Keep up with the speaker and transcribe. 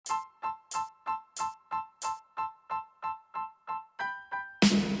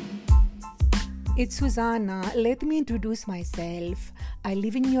It's Susanna. Let me introduce myself. I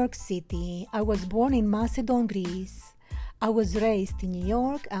live in New York City. I was born in Macedon, Greece. I was raised in New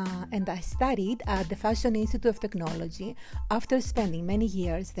York and I studied at the Fashion Institute of Technology. After spending many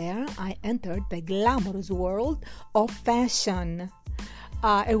years there, I entered the glamorous world of fashion.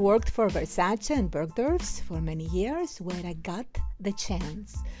 I worked for Versace and Bergdorf's for many years, where I got the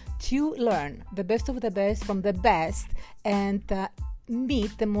chance to learn the best of the best from the best and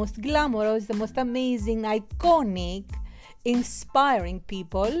meet the most glamorous, the most amazing, iconic, inspiring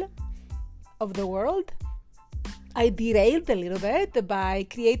people of the world. I derailed a little bit by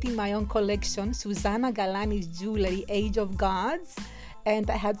creating my own collection, Susanna Galanis Jewelry Age of Gods, and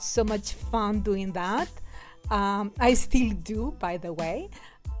I had so much fun doing that. I still do, by the way,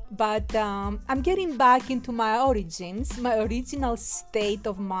 but I'm getting back into my origins, my original state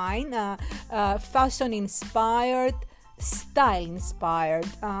of mind, fashion inspired, style inspired.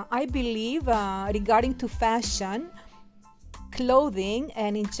 I believe regarding to fashion, clothing,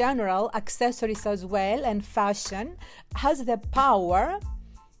 and in general accessories as well, and fashion has the power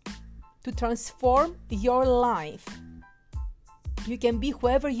to transform your life. You can be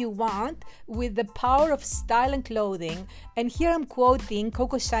whoever you want with the power of style and clothing. And here I'm quoting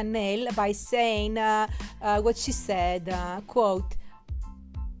Coco Chanel by saying what she said, quote,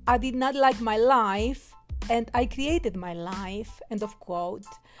 "I did not like my life and I created my life," end of quote.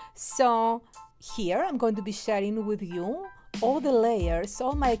 So here I'm going to be sharing with you all the layers,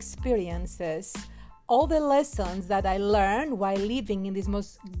 all my experiences, all the lessons that I learned while living in this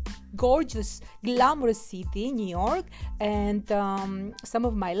most gorgeous, glamorous city, New York. And some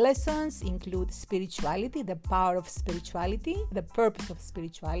of my lessons include spirituality, the power of spirituality, the purpose of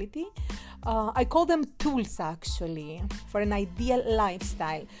spirituality. I call them tools, actually, for an ideal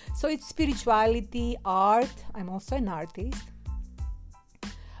lifestyle. So it's spirituality, art. I'm also an artist.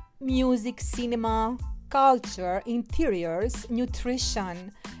 Music, cinema, culture, interiors,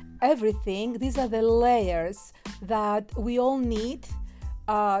 nutrition, everything. These are the layers that we all need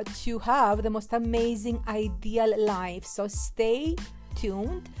to have the most amazing ideal life. So stay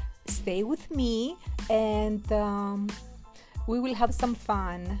tuned, stay with me, and we will have some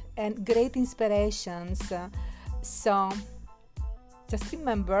fun and great inspirations. So just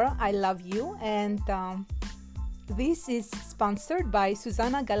remember, I love you, and this is sponsored by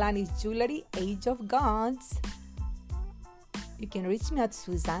Susanna Galanis Jewelry Age of Gods. You can reach me at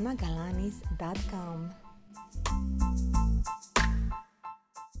susannagalanis.com.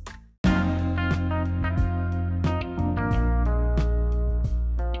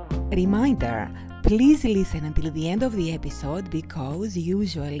 Reminder, please listen until the end of the episode because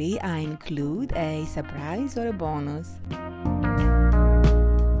usually I include a surprise or a bonus.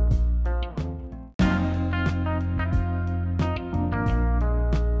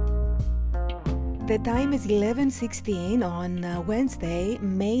 The time is 11:16 on Wednesday,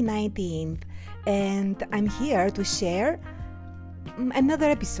 May 19th, and I'm here to share another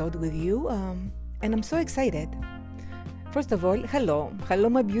episode with you, and I'm so excited. First of all, hello,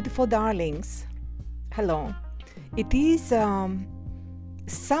 my beautiful darlings. Hello. It is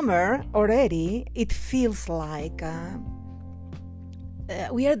summer already. It feels like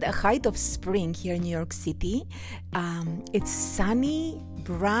we are at the height of spring here in New York City. It's sunny,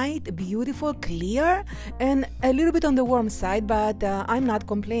 bright, beautiful, clear, and a little bit on the warm side, but I'm not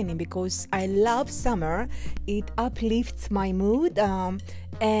complaining because I love summer. It uplifts my mood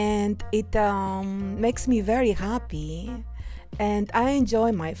and it makes me very happy. And I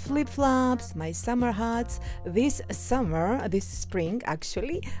enjoy my flip-flops, my summer hats. This spring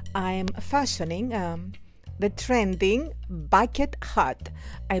actually, I'm fashioning the trending bucket hat.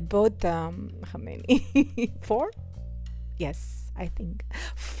 I bought, how many? 4? Yes, I think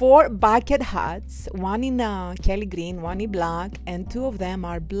 4 bucket hats, one in Kelly green, one in black, and 2 of them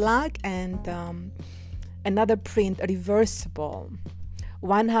are black and another print reversible.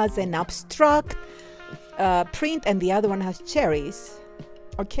 One has an abstract print and the other one has cherries.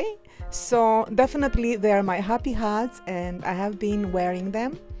 Okay, so definitely they are my happy hats and I have been wearing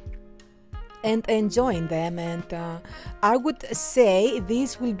them and enjoying them, and I would say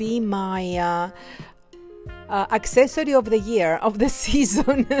this will be my accessory of the year, of the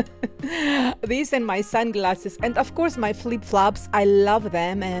season. This and my sunglasses, and of course my flip-flops. I love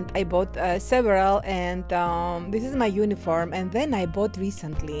them and I bought several, and this is my uniform. And then I bought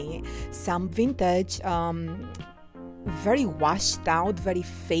recently some vintage very washed out, very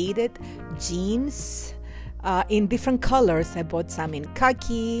faded jeans in different colors. I bought some in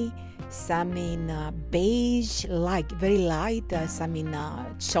khaki, some in beige, like very light, some in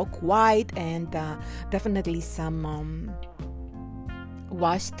chalk white, and definitely some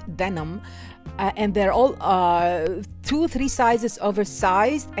washed denim, and they're all 2-3 sizes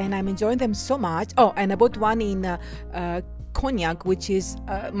oversized, and I'm enjoying them so much. Oh, and I bought one in cognac, which is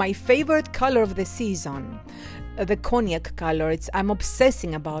my favorite color of the season, the cognac color. I'm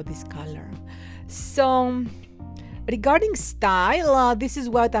obsessing about this color. So regarding style, this is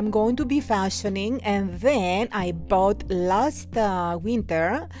what I'm going to be fashioning. And then I bought last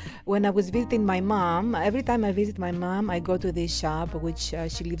winter when I was visiting my mom. Every time I visit my mom, I go to this shop, which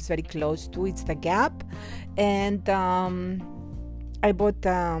she lives very close to. It's the Gap. And I bought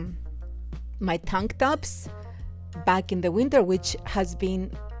my tank tops back in the winter, which has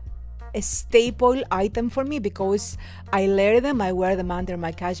been a staple item for me because I layer them. I wear them under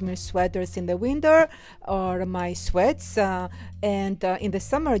my cashmere sweaters in the winter or my sweats, and in the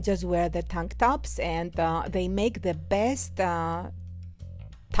summer I just wear the tank tops, and they make the best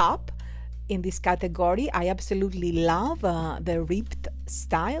top in this category. I absolutely love the ripped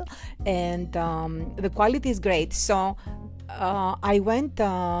style, and the quality is great. So I went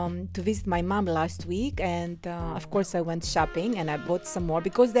to visit my mom last week, and of course I went shopping, and I bought some more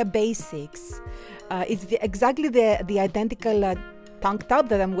because they're basics. It's exactly the identical tank top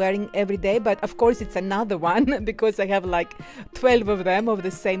that I'm wearing every day, but of course it's another one because I have like 12 of them of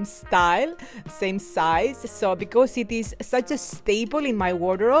the same style, same size. So because it is such a staple in my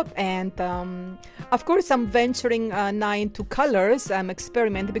wardrobe, and of course I'm venturing now into colors. I'm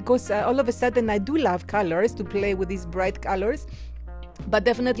experimenting because all of a sudden I do love colors, to play with these bright colors. But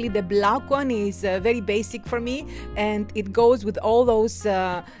definitely the black one is very basic for me, and it goes with all those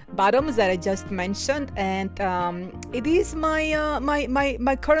bottoms that I just mentioned, and it is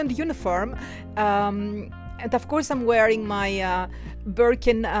my current uniform. And of course I'm wearing my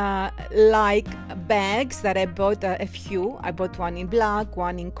Birkin like bags that I bought a few. I bought one in black,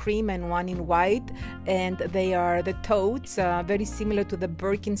 one in cream, and one in white, and they are the totes, very similar to the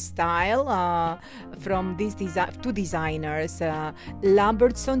Birkin style, from these two designers,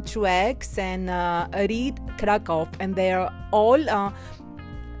 Lambertson Truex and Reed Krakow, and they are all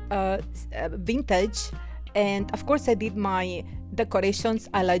vintage. And of course I did my decorations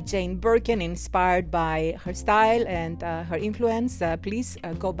a la Jane Birkin, inspired by her style and her influence. Please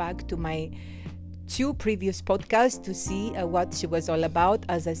go back to my 2 previous podcasts to see what she was all about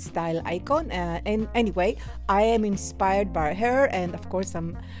as a style icon. And anyway, I am inspired by her, and of course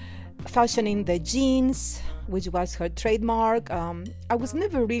I'm fashioning the jeans, which was her trademark. I was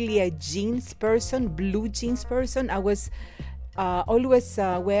never really a jeans person, blue jeans person. I was always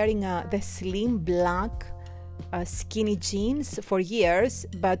wearing the slim black skinny jeans for years,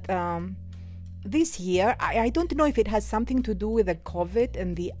 but this year I don't know if it has something to do with the COVID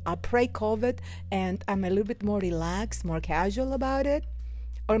and the upright COVID, and I'm a little bit more relaxed, more casual about it,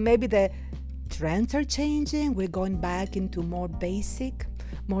 or maybe the trends are changing. We're going back into more basic,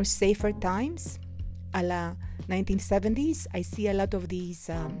 more safer times, a la 1970s. I see a lot of these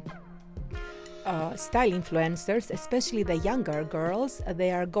style influencers, especially the younger girls.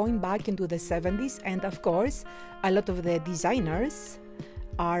 They are going back into the 70s, and of course a lot of the designers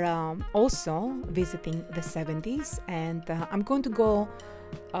are also visiting the 70s, and I'm going to go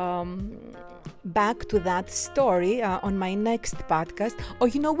back to that story on my next podcast. Oh,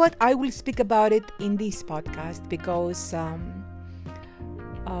 you know what? I will speak about it in this podcast because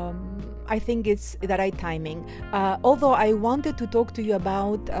I think it's the right timing. Although I wanted to talk to you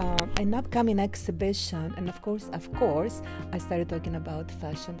about an upcoming exhibition, and of course, I started talking about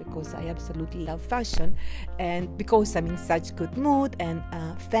fashion because I absolutely love fashion, and because I'm in such good mood, and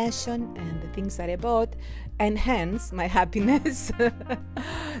fashion and the things that I bought, and hence my happiness.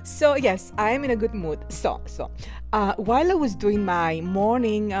 So yes, I am in a good mood. So while I was doing my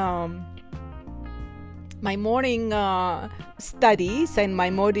morning studies and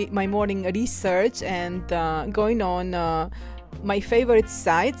my morning research, and going on my favorite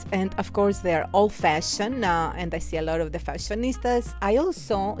sites, and of course they're all fashion, and I see a lot of the fashionistas. I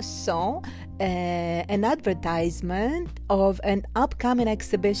also saw an advertisement of an upcoming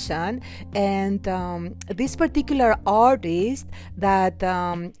exhibition, and this particular artist that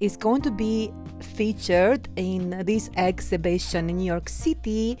is going to be featured in this exhibition in New York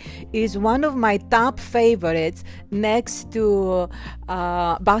City is one of my top favorites, next to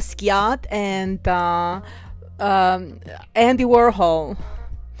Basquiat and Andy Warhol.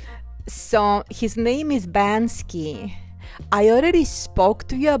 So his name is Banksy. I already spoke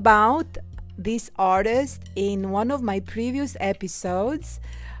to you about this artist in one of my previous episodes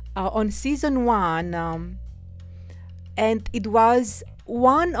on season 1, and it was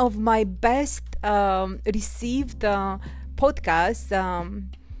one of my best received podcasts,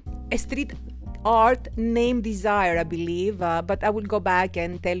 a street art named Desire, I believe, but I will go back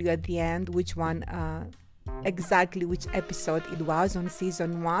and tell you at the end which one, exactly which episode it was on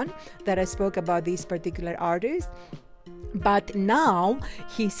season 1 that I spoke about this particular artist. But now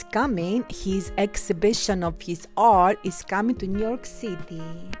he's coming, his exhibition of his art is coming to New York City.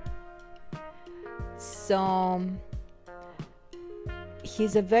 So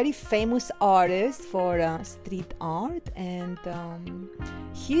he's a very famous artist for street art, and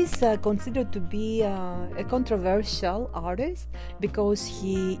he's considered to be a controversial artist because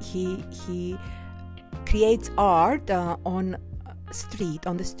he creates art on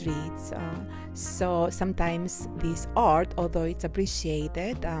the streets. So sometimes this art, although it's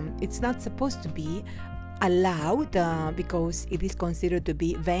appreciated, it's not supposed to be allowed because it is considered to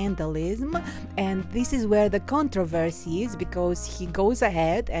be vandalism. And this is where the controversy is, because he goes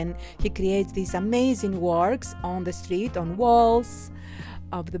ahead and he creates these amazing works on the street, on walls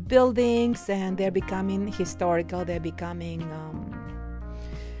of the buildings, and they're becoming historical, they're becoming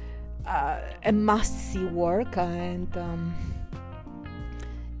a must-see work. And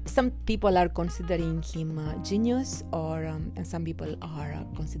some people are considering him a genius, and some people are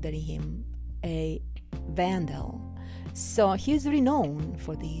considering him a vandal. So he's renowned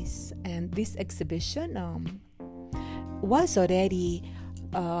for this, and this exhibition was already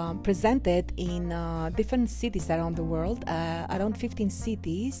presented in different cities around the world, around 15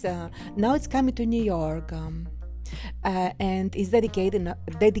 cities. Now it's coming to New York. And is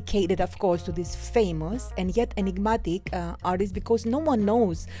dedicated, of course, to this famous and yet enigmatic artist, because no one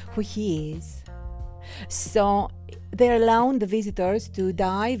knows who he is. So they're allowing the visitors to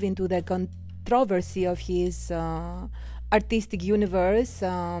dive into the controversy of his artistic universe.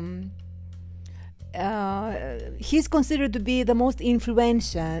 He's considered to be the most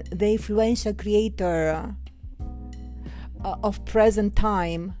influential creator of present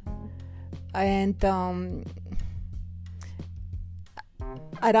time, and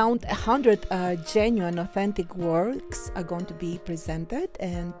around 100 genuine, authentic works are going to be presented,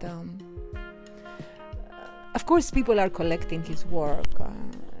 and of course people are collecting his work,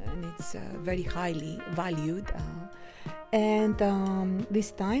 and it's very highly valued, and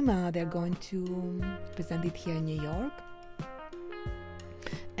this time they're going to present it here in New York,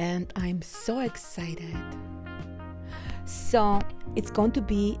 and I'm so excited. So it's going to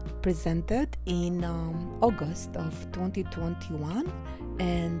be presented in August of 2021,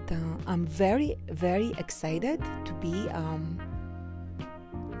 and I'm very, very excited to be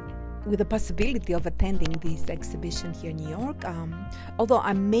with the possibility of attending this exhibition here in New York. Although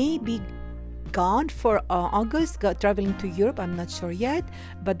I may be gone for August, traveling to Europe, I'm not sure yet,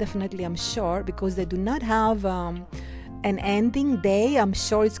 but definitely I'm sure, because they do not have an ending day. I'm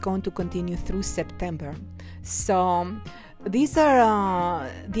sure it's going to continue through September. So these are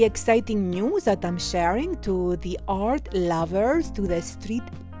the exciting news that I'm sharing to the art lovers, to the street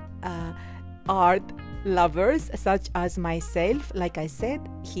art lovers such as myself. Like I said,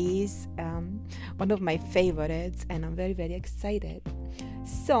 he is one of my favorites, and I'm very, very excited.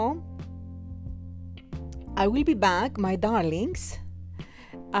 So I will be back, my darlings,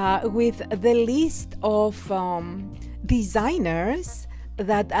 with the list of designers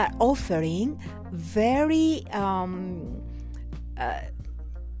that are offering very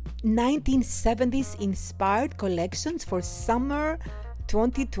 1970s inspired collections for summer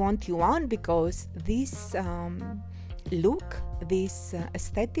 2021, because this look, this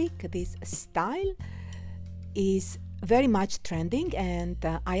aesthetic, this style is very much trending, and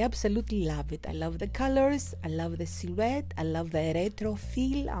I absolutely love it. I love the colors, I love the silhouette, I love the retro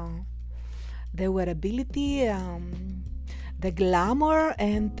feel, the wearability, the glamour,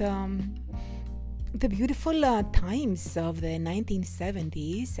 and the beautiful times of the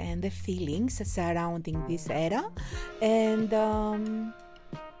 1970s, and the feelings surrounding this era. And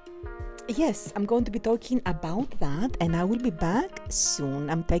yes, I'm going to be talking about that, and I will be back soon.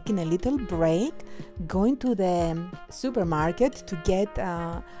 I'm taking a little break, going to the supermarket to get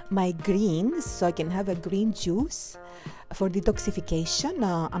my greens so I can have a green juice for detoxification.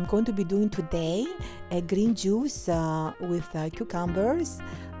 I'm going to be doing today a green juice with cucumbers,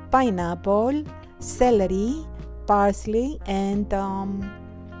 pineapple, celery, parsley, and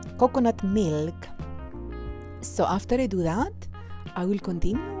coconut milk. So after I do that, I will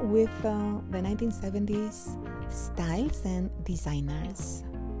continue with the 1970s styles and designers.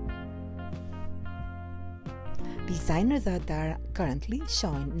 Designers that are currently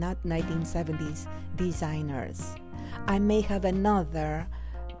showing, not 1970s designers. I may have another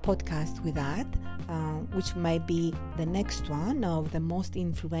podcast with that, which might be the next one, of the most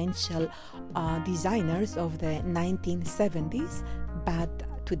influential designers of the 1970s. But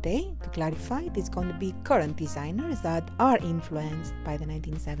today, to clarify, it's going to be current designers that are influenced by the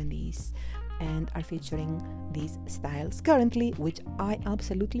 1970s and are featuring these styles currently, which I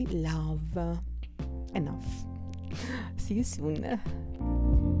absolutely love. Enough. See you soon.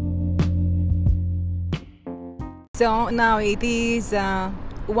 So now it is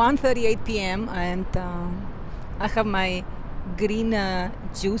 1:38 p.m. and I have my green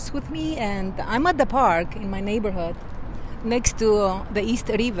juice with me, and I'm at the park in my neighborhood next to the East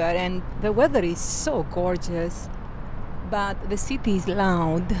River, and the weather is so gorgeous, but the city is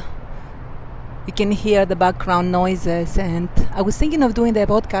loud. You can hear the background noises, and I was thinking of doing the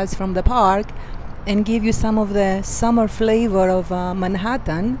podcast from the park and give you some of the summer flavor of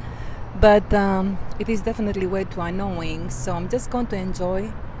Manhattan, but it is definitely way too annoying, so I'm just going to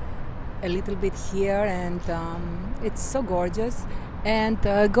enjoy a little bit here, and it's so gorgeous, and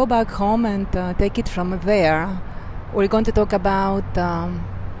go back home and take it from there. We're going to talk about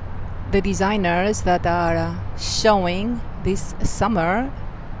the designers that are showing this summer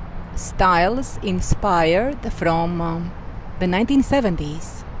styles inspired from the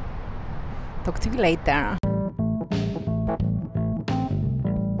 1970s. Talk to you later.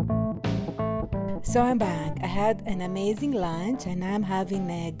 So I'm back. I had an amazing lunch and I'm having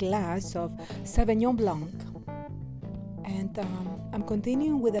a glass of Sauvignon Blanc. And I'm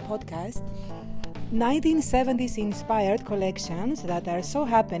continuing with the podcast. 1970s inspired collections that are so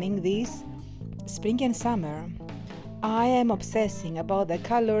happening this spring and summer. I am obsessing about the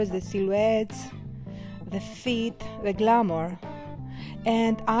colors, the silhouettes, the fit, the glamour.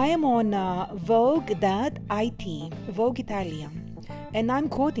 And I am on Vogue.it, Vogue Italia. And I'm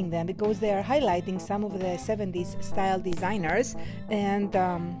quoting them because they are highlighting some of the 70s style designers. And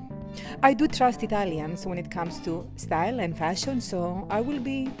I do trust Italians when it comes to style and fashion. So I will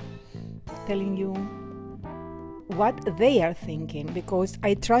be telling you what they are thinking because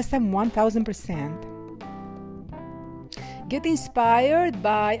I trust them 1000%. Get inspired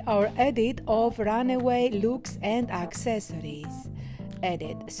by our edit of runaway looks and accessories.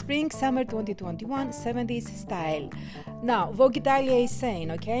 Edit Spring Summer 2021 70s style. Now, Vogue Italia is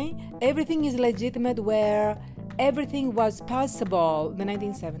saying, okay, everything is legitimate where everything was possible. The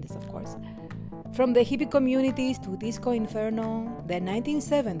 1970s, of course. From the hippie communities to disco inferno, the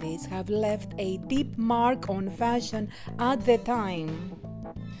 1970s have left a deep mark on fashion at the time.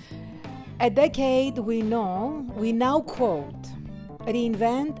 A decade we now quote,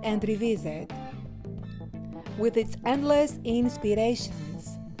 reinvent and revisit with its endless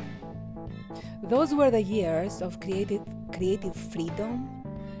inspirations. Those were the years of creative freedom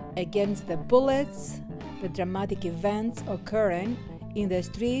against the bullets, the dramatic events occurring in the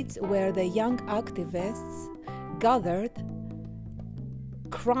streets where the young activists gathered,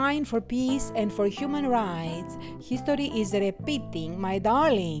 crying for peace and for human rights. History is repeating, my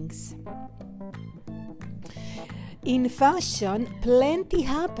darlings. In fashion, plenty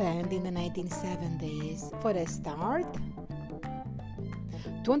happened in the 1970s. For a start,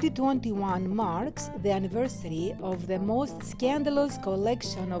 2021 marks the anniversary of the most scandalous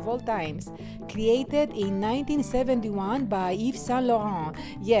collection of all times, created in 1971 by Yves Saint Laurent.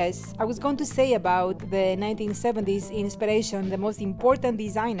 Yes, I was going to say about the 1970s inspiration, the most important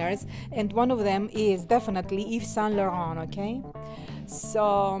designers, and one of them is definitely Yves Saint Laurent, okay?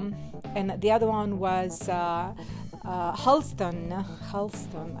 So, and the other one was Halston.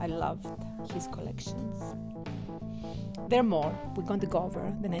 I loved his collections. There are more. We're going to go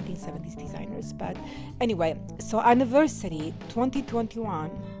over the 1970s designers. But anyway, so anniversary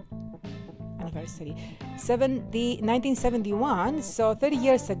 2021. Anniversary. 1971. So 30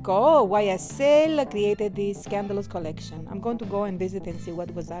 years ago, YSL created this scandalous collection. I'm going to go and visit and see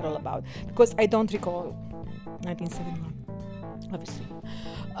what was that all about. Because I don't recall 1971, obviously.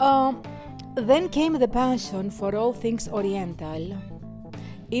 Then came the passion for all things Oriental,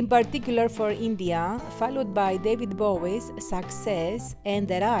 in particular for India, followed by David Bowie's success and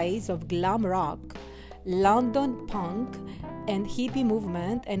the rise of glam rock, London punk, and hippie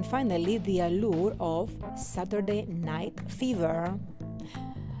movement, and finally the allure of Saturday Night Fever.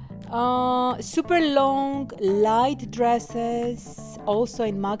 Super long, light dresses, also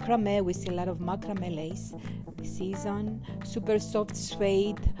in macrame. We see a lot of macrame lace this season. Super soft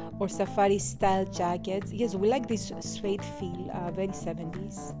suede or safari style jackets. Yes, we like this suede feel, very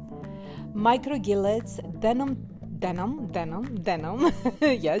 70s. Micro gillets, denim.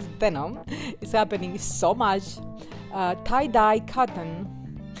 Yes, denim. It's happening so much. Tie-dye cotton.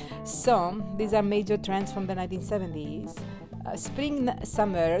 So these are major trends from the 1970s.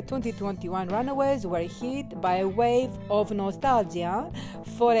 Spring-summer 2021 runaways were hit by a wave of nostalgia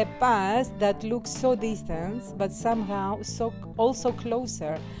for a past that looks so distant but somehow also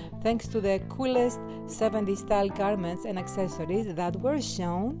closer, thanks to the coolest 70s style garments and accessories that were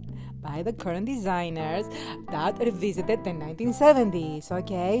shown by the current designers that revisited the 1970s.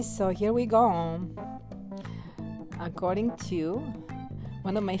 Okay, so here we go. According to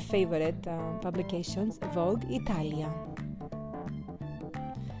one of my favorite publications, Vogue Italia.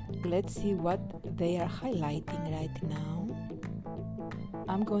 Let's see what they are highlighting right now.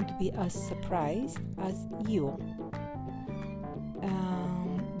 I'm going to be as surprised as you.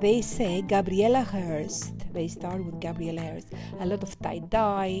 They say Gabriela Hearst. They start with Gabriela Hearst. A lot of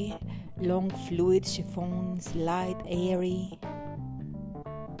tie-dye, long fluid chiffons, light, airy,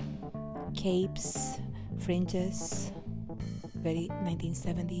 capes, fringes, very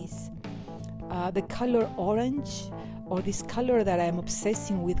 1970s. The color orange, or this color that I'm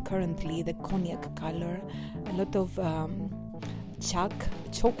obsessing with currently, the cognac color. A lot of chalk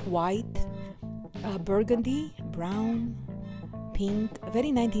white, burgundy, brown, pink,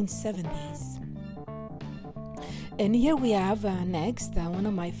 very 1970s. And here we have next one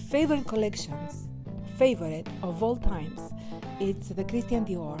of my favorite collections, favorite of all times. It's the Christian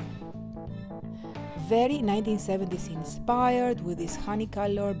Dior. Very 1970s inspired, with this honey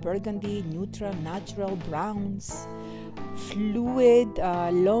color, burgundy, neutral, natural browns, fluid,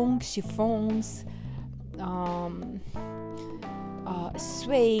 long chiffons,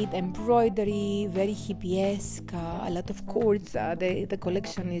 suede, embroidery, very hippie-esque, a lot of cords. The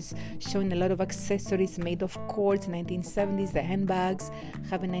collection is showing a lot of accessories made of cords, 1970s, the handbags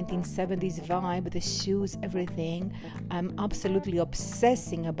have a 1970s vibe, the shoes, everything. I'm absolutely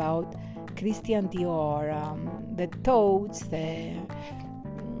obsessing about Christian Dior, the totes, the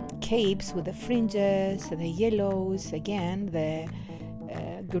capes with the fringes, the yellows, again, the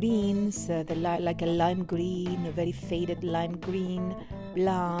greens, like a lime green, a very faded lime green,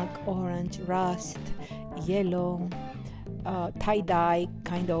 black, orange, rust, yellow, tie-dye,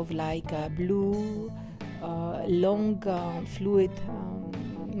 kind of like blue, long fluid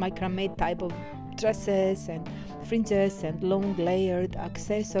macrame type of dresses and fringes and long layered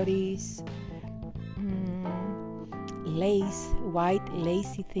accessories, lace, white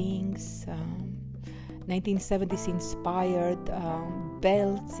lacy things, 1970s inspired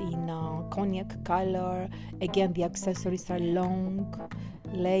belts in cognac color. Again, the accessories are long,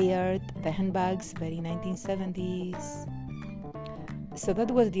 layered, the handbags very 1970s. So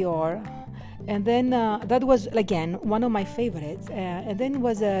that was Dior. And then that was again one of my favorites. And then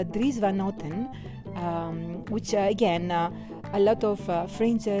was Dries Van Noten, which again a lot of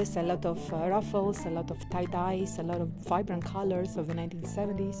fringes, a lot of ruffles, a lot of tie-dyes, a lot of vibrant colors of the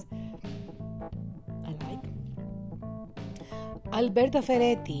 1970s. I like. Alberta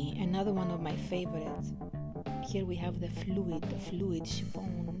Ferretti, another one of my favorites. Here we have the fluid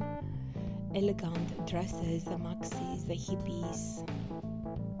chiffon, elegant dresses, the maxis, the hippies.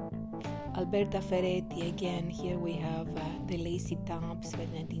 Alberta Ferretti, again, here we have the lacy tops with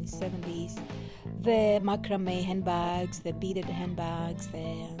 1970s, the macrame handbags, the beaded handbags,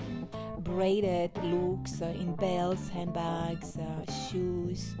 the braided looks in belts, handbags,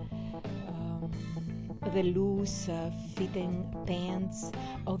 shoes, the loose fitting pants,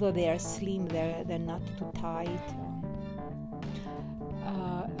 although they are slim, they're not too tight.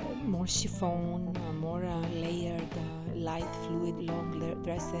 More chiffon, more layered, light fluid long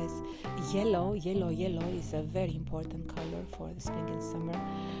dresses. Yellow is a very important color for the spring and summer.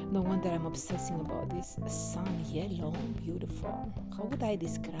 No wonder I'm obsessing about this sun yellow. Beautiful. How would I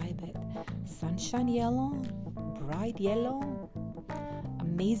describe it? Sunshine yellow, bright yellow,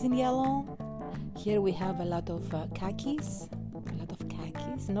 amazing yellow. Here we have a lot of khakis.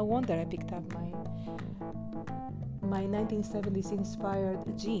 No wonder I picked up my 1970s inspired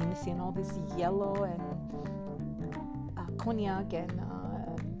jeans in all this yellow and cognac and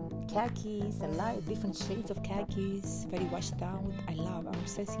khakis, and different shades of khakis, very washed out. I'm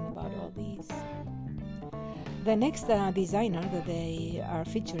obsessing about all these. The next designer that they are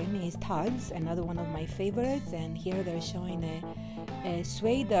featuring is Tod's, another one of my favorites, and here they're showing a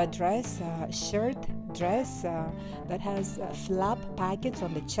suede dress, that has flap pockets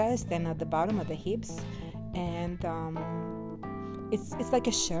on the chest and at the bottom of the hips, and it's like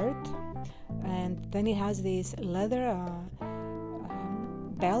a shirt, and then it has this leather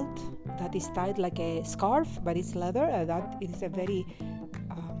belt that is tied like a scarf, but it's leather. That is a very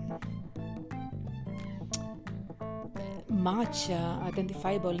much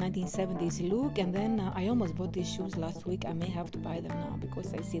identifiable 1970s look. And then I almost bought these shoes last week. I may have to buy them now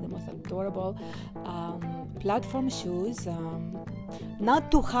because I see the most adorable platform shoes.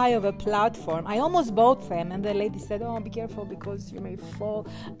 Not too high of a platform. I almost bought them, and the lady said, "Oh, be careful because you may fall."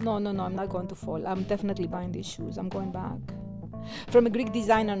 No, I'm not going to fall. I'm definitely buying these shoes. I'm going back. From a Greek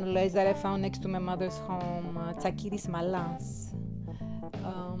designer, no less, that I found next to my mother's home, Tsakiris Malas.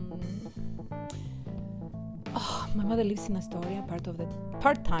 My mother lives in Astoria,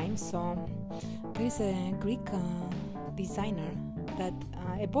 part-time, so there is a Greek designer that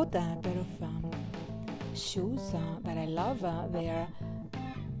I bought a pair of shoes that I love. They are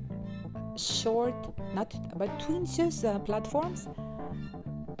short, not about 2 inches platforms,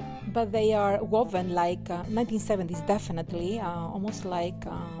 but they are woven like 1970s, definitely, almost like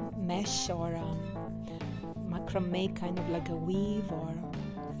mesh or macrame, kind of like a weave or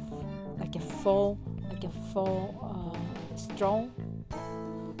like a faux straw,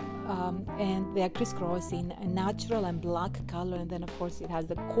 and they are crisscross in a natural and black color, and then of course it has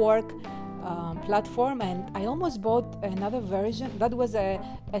the cork platform. And I almost bought another version that was it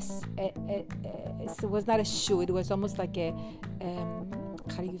was not a shoe, it was almost like a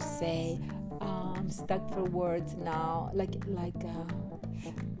how do you say, stuck for words now, like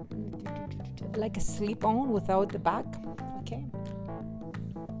a slip-on without the back, okay,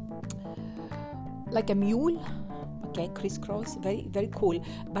 like a mule, okay, crisscross, very, very cool.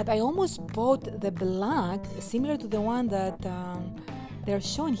 But I almost bought the black, similar to the one that they're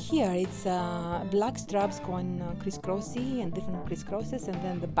showing here. It's black straps going crisscrossy and different crisscrosses, and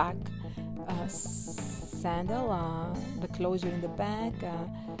then the back sandal, the closure in the back,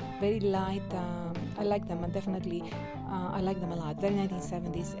 very light. I like them, and definitely I like them a lot. Very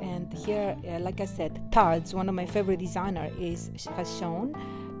 1970s. And here, like I said, Tod's, one of my favorite designer, has shown.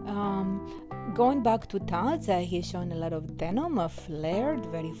 Going back to Tod's, he's shown a lot of denim, flared,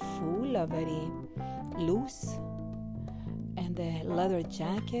 very full, very loose, and the leather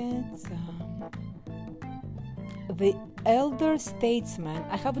jackets. The Elder Statesman,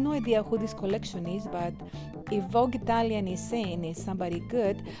 I have no idea who this collection is, but if Vogue Italian is saying is somebody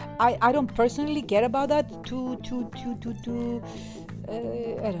good, I don't personally care about that. I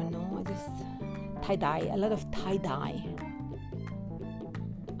don't know, just tie-dye, a lot of tie-dye.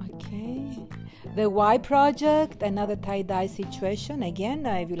 Okay. The Y Project, another tie-dye situation. Again,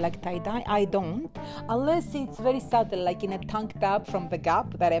 if you like tie-dye, I don't. Unless it's very subtle, like in a tank top from The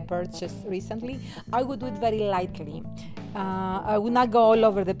Gap that I purchased recently, I would do it very lightly. I would not go all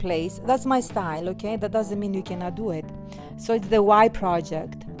over the place. That's my style, okay? That doesn't mean you cannot do it. So it's the Y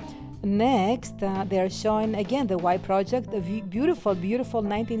Project. Next, they are showing, again, the Y Project, a beautiful, beautiful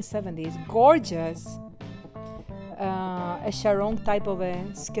 1970s, gorgeous. A Sharon type of a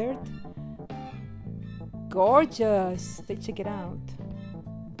skirt. Gorgeous. Check it out.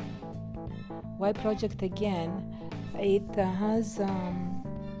 Y Project again. It has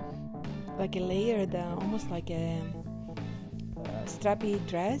like a layered, almost like a strappy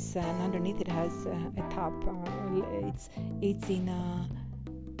dress, and underneath it has a top. It's in a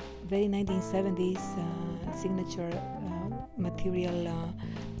very 1970s signature material,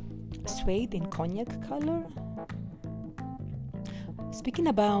 suede in cognac color. Speaking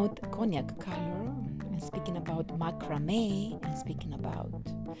about cognac color, and speaking about macrame, and speaking about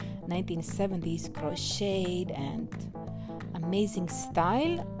 1970s crocheted and amazing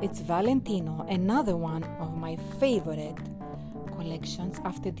style, it's Valentino, another one of my favorite collections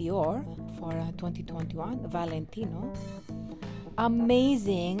after Dior for 2021. Valentino,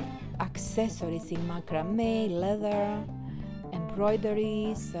 amazing accessories in macrame, leather,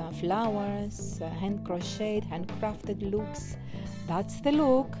 embroideries, flowers, hand crocheted, handcrafted looks. That's the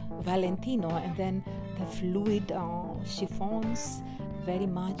look, Valentino. And then the fluid chiffons, very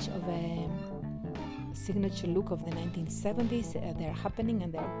much of a signature look of the 1970s. They're happening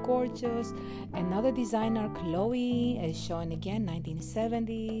and they're gorgeous. Another designer, Chloe, is showing again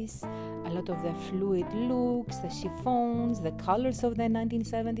 1970s. A lot of the fluid looks, the chiffons, the colors of the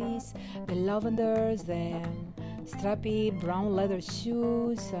 1970s, the lavenders, the strappy brown leather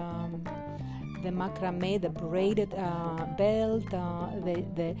shoes, the macrame, the braided belt,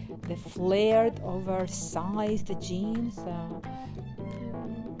 the flared oversized jeans,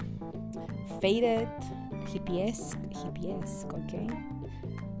 faded, hippie-esque, okay?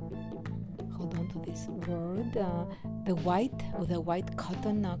 Hold on to this word. The white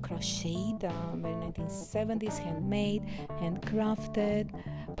cotton crocheted, very 1970s, handmade, handcrafted.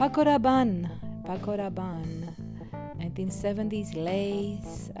 Paco Rabanne, 1970s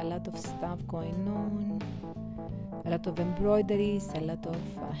lace, a lot of stuff going on, a lot of embroideries, a lot of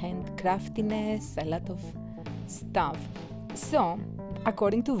handcraftiness, a lot of stuff. So,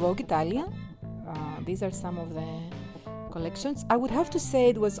 according to Vogue Italia, these are some of the collections. I would have to say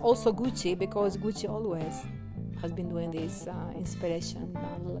it was also Gucci, because Gucci always has been doing these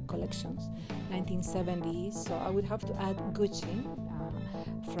inspirational collections, 1970s. So I would have to add Gucci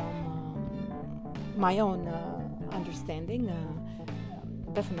from my own understanding.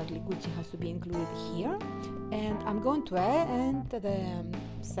 Definitely Gucci has to be included here. And I'm going to end the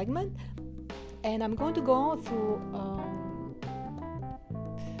segment, and I'm going to go through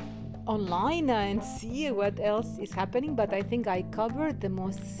online and see what else is happening, but I think I covered the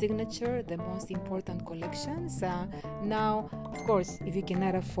most signature, the most important collections. Now, of course, if you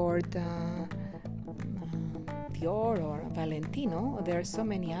cannot afford Dior or Valentino, there are so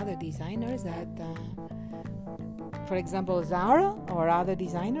many other designers that, for example, Zara or other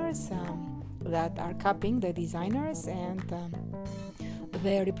designers that are copying the designers, and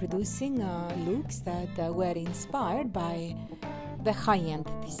they're reproducing looks that were inspired by the high-end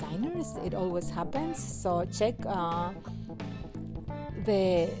designers. It always happens. So check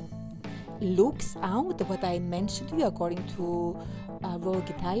the looks out, what I mentioned to you according to Vogue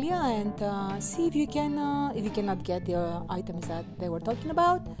Italia, and see if you can, if you cannot get the items that they were talking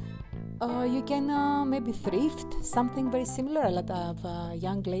about, you can maybe thrift something very similar. A lot of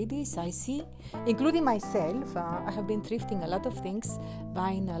young ladies I see, including myself, I have been thrifting a lot of things,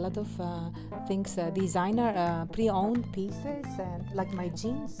 buying a lot of things, designer pre-owned pieces, and like my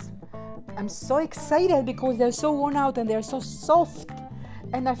jeans. I'm so excited because they're so worn out and they're so soft,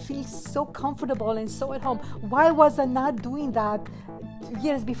 and I feel so comfortable and so at home. Why was I not doing that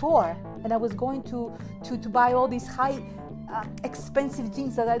years before? And I was going to buy all these high expensive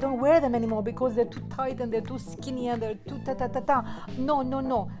jeans that I don't wear them anymore because they're too tight and they're too skinny and they're too ta-ta-ta-ta. No.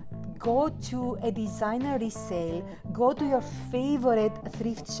 Go to a designer resale, go to your favorite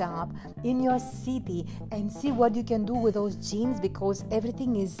thrift shop in your city and see what you can do with those jeans, because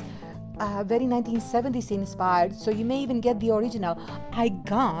everything is very 1970s inspired. So you may even get the original. I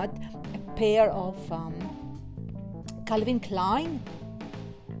got a pair of Calvin Klein.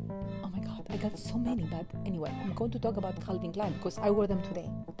 I got so many, but anyway, I'm going to talk about Calvin Klein because I wore them today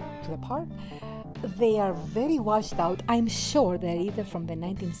to the park. They are very washed out. I'm sure they're either from the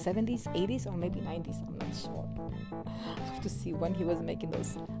 1970s, 80s, or maybe 90s. I'm not sure. I have to see when he was making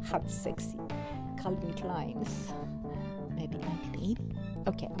those hot, sexy Calvin Kleins. Maybe 1980?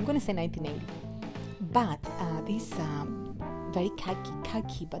 Okay, I'm going to say 1980. But these very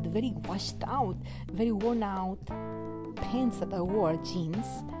khaki, but very washed out, very worn out pants that I wore,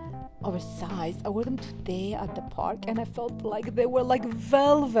 jeans, oversized. I wore them today at the park and I felt like they were like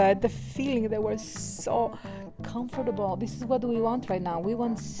velvet. The feeling, they were so comfortable. This is what we want right now. We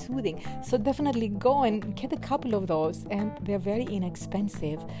want soothing. So definitely go and get a couple of those, and they're very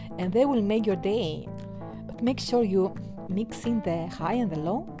inexpensive and they will make your day. But make sure you mix in the high and the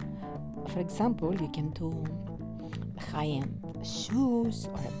low. For example, you can do high-end shoes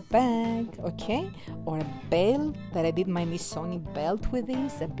or a bag, okay, or a belt. That I did my Missoni belt with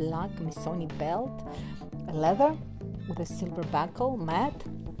this, a black Missoni belt, a leather with a silver buckle, matte,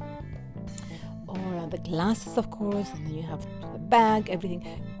 or the glasses, of course, and then you have the bag, everything.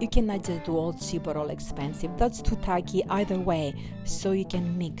 You cannot just do all cheap or all expensive. That's too tacky either way. So you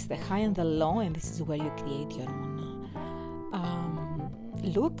can mix the high and the low, and this is where you create your own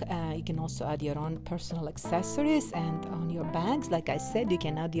look. You can also add your own personal accessories, and on your bags, like I said, you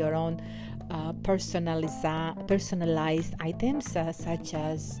can add your own personalized items, such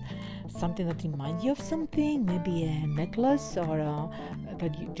as something that reminds you of something, maybe a necklace, or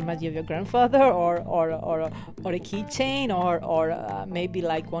that reminds you of your grandfather, or a keychain, or maybe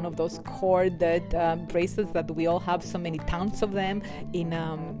like one of those corded bracelets that we all have, so many tons of them in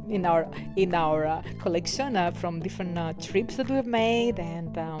our collection from different trips that we've made,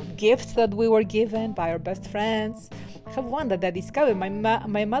 and gifts that we were given by our best friends. I have one that I discovered.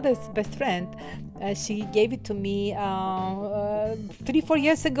 My mother's best friend, she gave it to me 3-4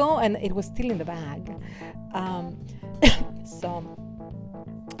 years ago, and it was still in the bag. So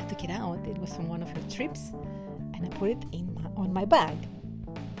I took it out. It was from one of her trips, and I put it on my bag.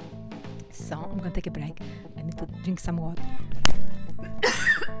 So I'm gonna take a break. I need to drink some water.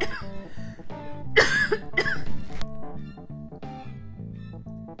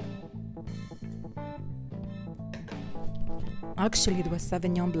 Actually, it was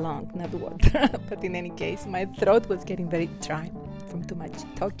Sauvignon Blanc, not water. But in any case, my throat was getting very dry from too much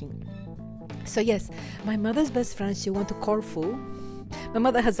talking. So yes, my mother's best friend, she went to Corfu. My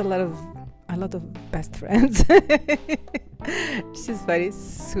mother has a lot of best friends. She's very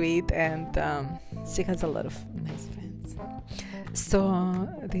sweet, and she has a lot of nice friends. So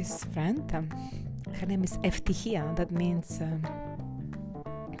this friend Her name is Eftichia. That means,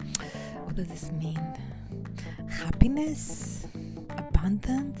 what does this mean? Happiness,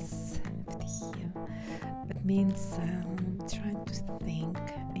 abundance. Eftichia. It means, trying to think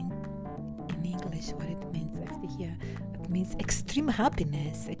in English what it means. Eftichia. It means extreme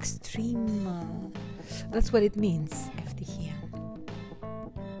happiness, extreme. That's what it means. Eftichia.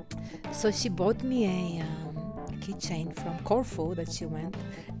 So she bought me a keychain from Corfu that she went,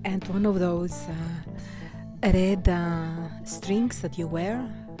 and one of those red strings that you wear.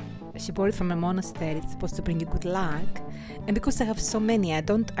 She bought it from a monastery. It's supposed to bring you good luck, and because I have so many, I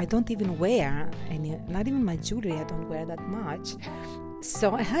don't even wear any. Not even my jewelry. I don't wear that much.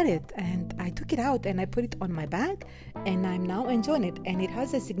 So I had it, and I took it out and I put it on my bag, and I'm now enjoying it. And it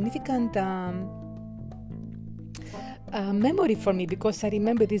has a significant memory for me, because I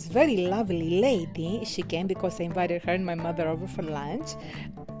remember this very lovely lady. She came because I invited her and my mother over for lunch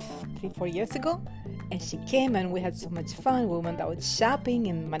 3-4 years ago, and she came and we had so much fun. We went out shopping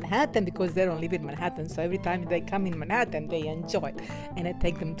in Manhattan because they don't live in Manhattan, so every time they come in Manhattan they enjoy it, and I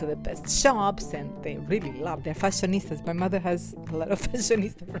take them to the best shops and they really love. They're fashionistas. My mother has a lot of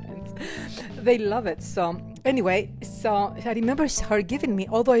fashionista friends. They love it. So anyway, so I remember her giving me,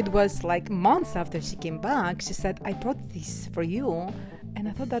 although it was like months after she came back, she said, I brought this for you, and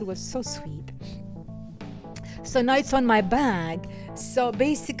I thought that was so sweet. So now it's on my bag. So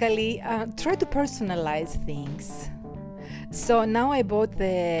basically, try to personalize things. So now I bought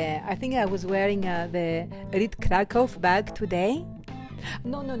I think I was wearing the Rit Krakow bag today.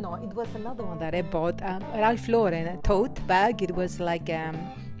 No, it was another one that I bought. Ralph Lauren, a tote bag. It was like a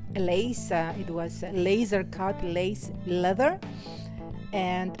lace, it was laser cut lace leather.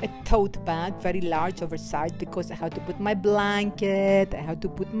 And a tote bag, very large, oversized, because I had to put my blanket, I had to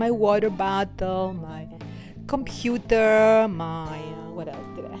put my water bottle, my computer, my what else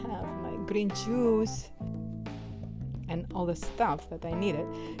did I have? My green juice, and all the stuff that I needed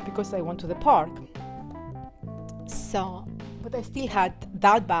because I went to the park. So, but I still had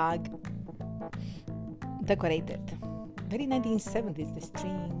that bag decorated. Very 1970s, the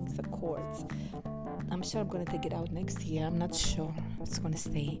strings, the cords. I'm sure I'm going to take it out next year. I'm not sure it's going to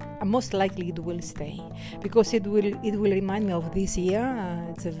stay. Most likely it will stay, because it will remind me of this year.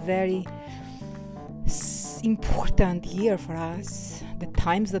 It's a very important year for us. The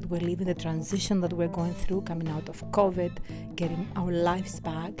times that we're living, the transition that we're going through, coming out of COVID, getting our lives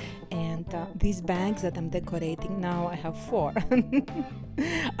back. And these bags that I'm decorating now, I have 4.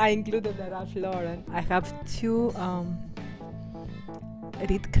 I included the Ralph Lauren. I have 2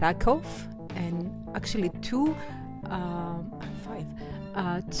 Rit Krakow, and actually 2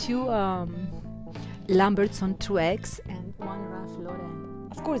 Lambertson 2X and 1 Ralph Lauren.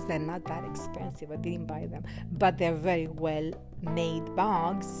 Of course, they're not that expensive. I didn't buy them, but they're very well made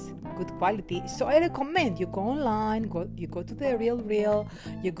bags, good quality. So I recommend you go online, you go to the Real,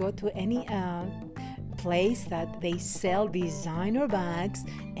 you go to any place that they sell designer bags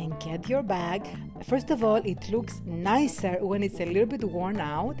and get your bag. First of all, it looks nicer when it's a little bit worn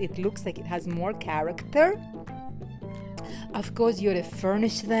out. It looks like it has more character. Of course, you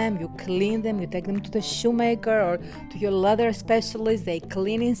refurnish them, you clean them, you take them to the shoemaker or to your leather specialist. They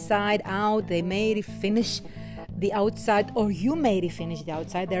clean inside out. They may refinish the outside, or you may refinish the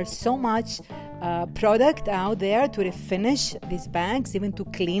outside. There's so much product out there to refinish these bags, even to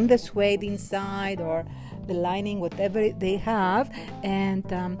clean the suede inside or the lining, whatever they have. And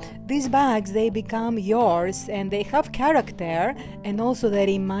these bags, they become yours, and they have character, and also they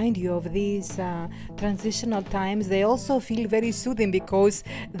remind you of these transitional times. They also feel very soothing because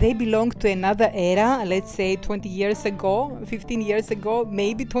they belong to another era, let's say 20 years ago, 15 years ago,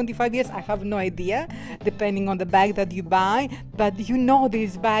 maybe 25 years, I have no idea, depending on the bag that you buy. But you know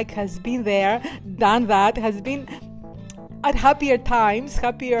this bag has been there, done that, has been at happier times,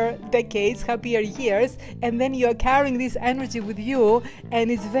 happier decades, happier years, and then you're carrying this energy with you,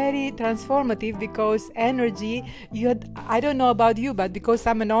 and it's very transformative because energy, I don't know about you, but because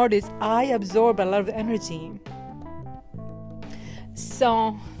I'm an artist, I absorb a lot of energy.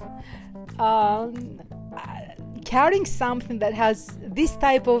 So carrying something that has this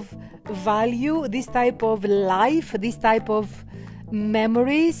type of value, this type of life, this type of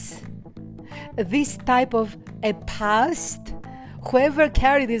memories, this type of a past, whoever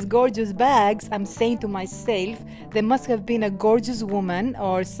carried these gorgeous bags, I'm saying to myself, they must have been a gorgeous woman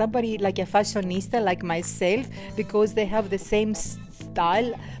or somebody like a fashionista like myself, because they have the same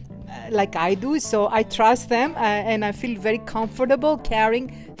style. like I do, so I trust them, and I feel very comfortable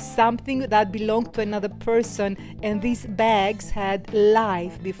carrying something that belonged to another person. And these bags had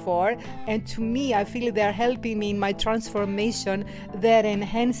life before, and to me, I feel they're helping me in my transformation. They're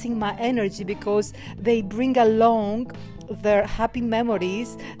enhancing my energy because they bring along their happy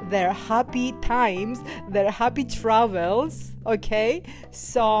memories, their happy times, their happy travels. Okay,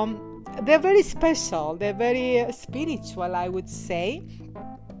 so they're very special, they're very spiritual, I would say.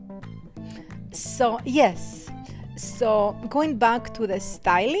 So yes, so going back to the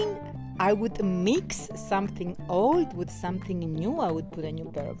styling, I would mix something old with something new. I would put a new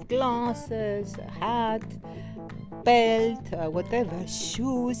pair of glasses, a hat, belt, whatever,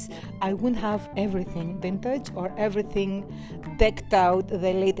 shoes. I wouldn't have everything vintage or everything decked out the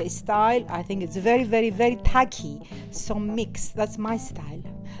latest style. I think it's very, very, very tacky. So mix, that's my style.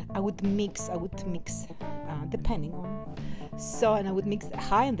 I would mix depending on. So, and I would mix the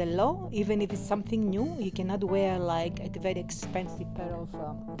high and the low. Even if it's something new, you cannot wear like a very expensive pair of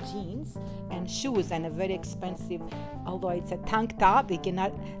jeans and shoes and a very expensive, although it's a tank top, you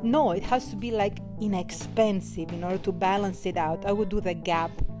cannot, no, it has to be like inexpensive in order to balance it out. I would do the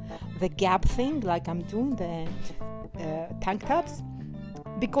gap thing, like I'm doing the tank tops,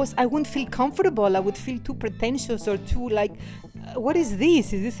 because I wouldn't feel comfortable. I would feel too pretentious or too like, what is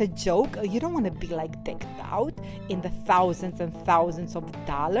this? Is this a joke? You don't want to be like decked out in the thousands and thousands of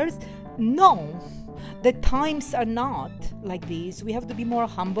dollars. No, the times are not like these. We have to be more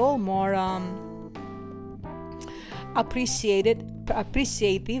humble, more appreciative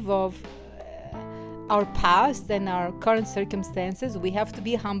of our past and our current circumstances. We have to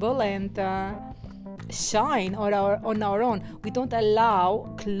be humble and shine on our own. We don't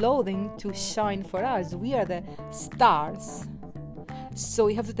allow clothing to shine for us. We are the stars. So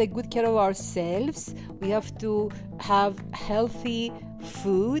we have to take good care of ourselves. We have to have healthy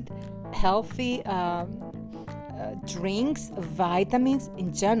food, healthy drinks, vitamins.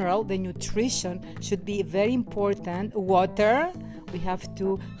 In general, the nutrition should be very important. Water. We have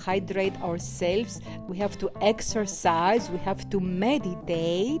to hydrate ourselves. We have to exercise. We have to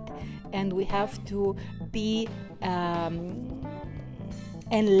meditate. And we have to be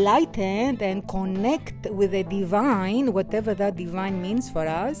enlightened and connect with the divine, whatever that divine means for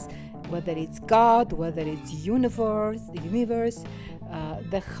us, whether it's God, whether it's the universe,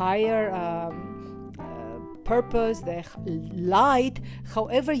 the higher purpose, the light.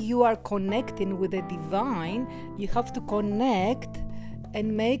 However you are connecting with the divine, you have to connect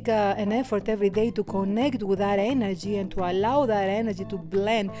and make an effort every day to connect with that energy and to allow that energy to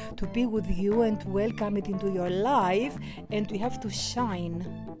blend, to be with you and to welcome it into your life. And you have to shine,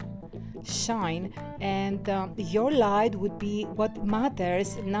 and your light would be what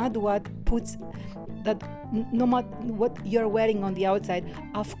matters, not what puts that, no matter what you're wearing on the outside.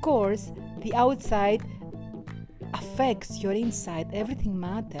 Of course, the outside affects your inside. Everything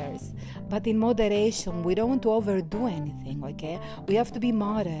matters, but in moderation. We don't want to overdo anything. Okay, we have to be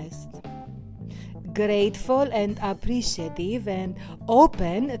modest, grateful and appreciative, and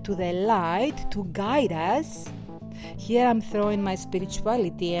open to the light to guide us. Here I'm throwing my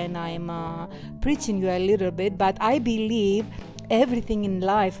spirituality and I'm preaching you a little bit, but I believe everything in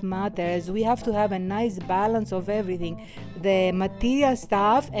life matters. We have to have a nice balance of everything, the material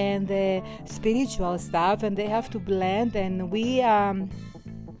stuff and the spiritual stuff, and they have to blend. And we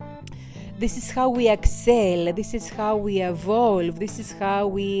this is how we excel, this is how we evolve, this is how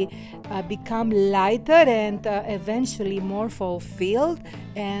we become lighter and eventually more fulfilled.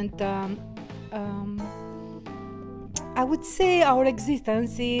 And I would say our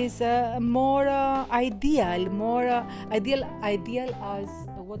existence is more ideal as,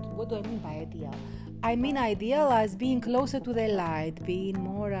 what do I mean by ideal? I mean ideal as being closer to the light, being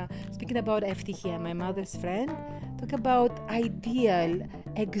more, speaking about FT my mother's friend, talk about ideal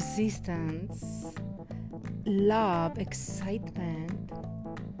existence, love, excitement,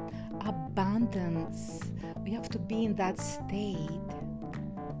 abundance. We have to be in that state.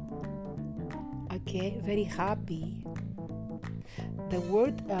 Okay, very happy. The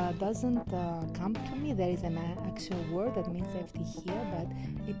word doesn't come to me. There is an actual word that means FT here, but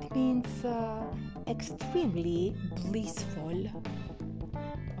it means extremely blissful.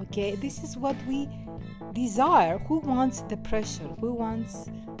 Okay, this is what we desire. Who wants depression? Who wants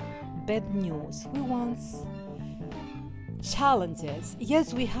bad news? Who wants challenges?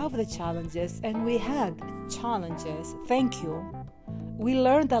 Yes, we have the challenges, and we had challenges. Thank you. We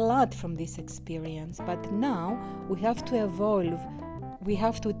learned a lot from this experience, but now we have to evolve. We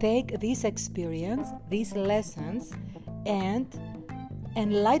have to take this experience, these lessons, and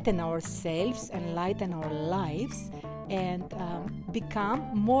enlighten ourselves, enlighten our lives, and become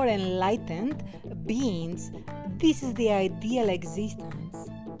more enlightened beings. This is the ideal existence.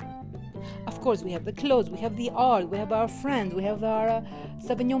 Of course, we have the clothes, we have the art, we have our friends, we have our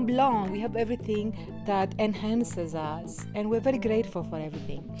Sauvignon Blanc, we have everything that enhances us, and we're very grateful for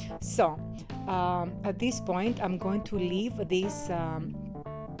everything. So, at this point, I'm going to leave this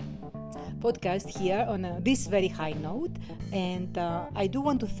podcast here on this very high note, and I do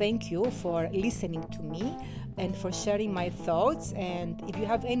want to thank you for listening to me and for sharing my thoughts. And if you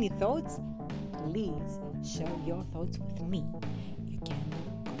have any thoughts, please share your thoughts with me. You can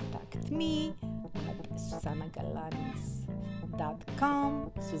contact me at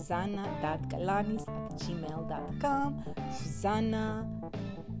susannagalanis.com, susanna.galanis@gmail.com,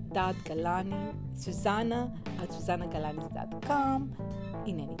 susanna@susannagalanis.com.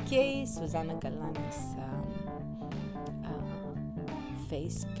 In any case, Susanna Galanis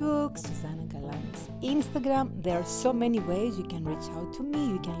Facebook, Susanna Galanis Instagram. There are so many ways you can reach out to me.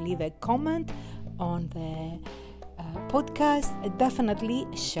 You can leave a comment on the podcast. Definitely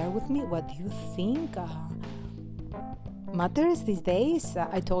share with me what you think matters these days.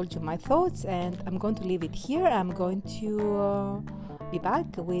 I told you my thoughts, and I'm going to leave it here. I'm going to be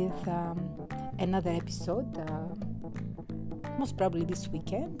back with another episode, most probably this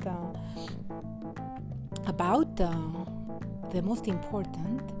weekend, about the most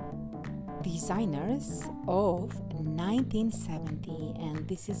important designers of 1970, and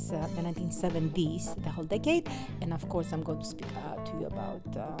this is the 1970s, the whole decade. And of course, I'm going to speak to you about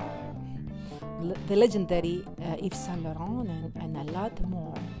the legendary Yves Saint Laurent and a lot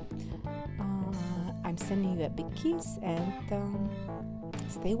more. I'm sending you a big kiss, and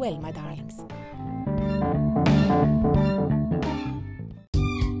stay well, my darlings.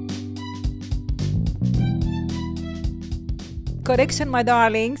 Correction, my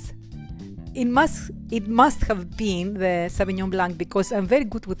darlings. It must have been the Sauvignon Blanc, because I'm very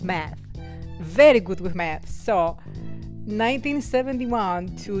good with math. So 1971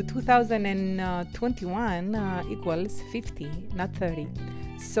 to 2021 equals 50, not 30.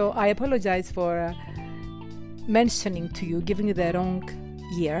 So I apologize for mentioning to you, giving you the wrong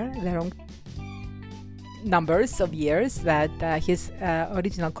year, the wrong numbers of years that his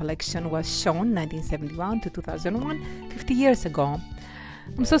original collection was shown, 1971 to 2001, 50 years ago.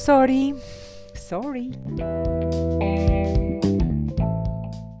 I'm so sorry.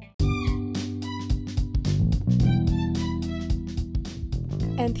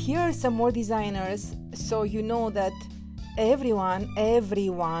 And here are some more designers, so you know that every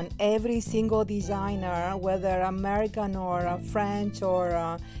single designer, whether American or French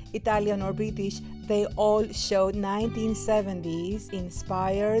or Italian or British, they all showed 1970s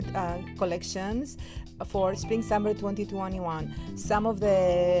inspired collections for Spring Summer 2021. Some of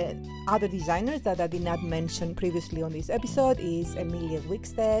the other designers that I did not mention previously on this episode is Emilia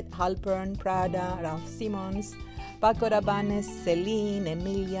Wickstead, Halpern, Prada, Ralph Simmons, Paco Rabanne, Celine,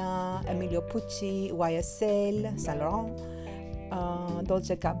 Emilio Pucci, YSL, Saint Laurent,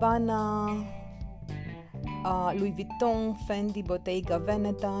 Dolce Gabbana, Louis Vuitton, Fendi, Bottega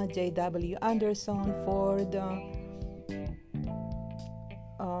Veneta, J.W. Anderson, Ford,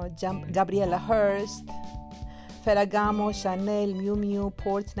 Gabriela Hearst, Ferragamo, Chanel, Miu Miu,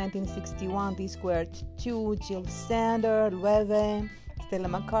 Ports 1961, D Square 2, Jill Sander, Loewe, Stella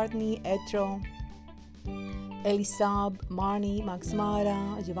McCartney, Etro, Elisab, Marni, Max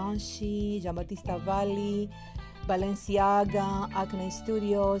Mara, Givenchy, Giambattista Valli, Balenciaga, Acne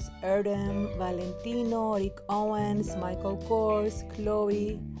Studios, Erdem, Valentino, Rick Owens, Michael Kors,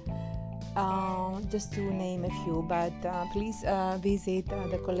 Chloe, just to name a few. But please visit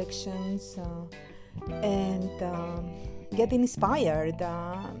the collections and get inspired.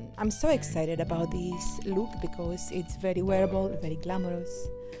 I'm so excited about this look because it's very wearable, very glamorous.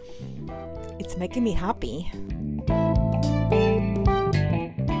 It's making me happy.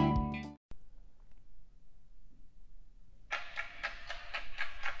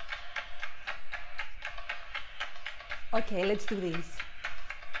 Okay, let's do this.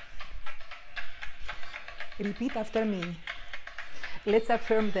 Repeat after me. Let's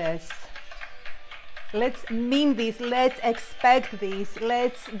affirm this. Let's mean this. Let's expect this.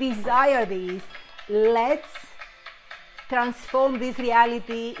 Let's desire this. Let's transform this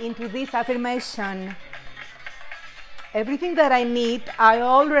reality into this affirmation. Everything that I need, I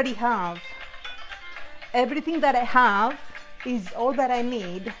already have. Everything that I have is all that I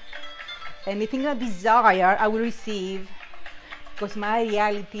need. Anything I desire, I will receive, because my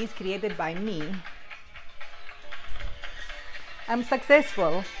reality is created by me. I'm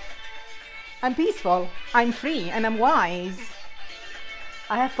successful. I'm peaceful. I'm free, and I'm wise.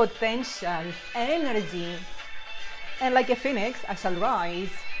 I have potential, energy. And like a phoenix, I shall rise.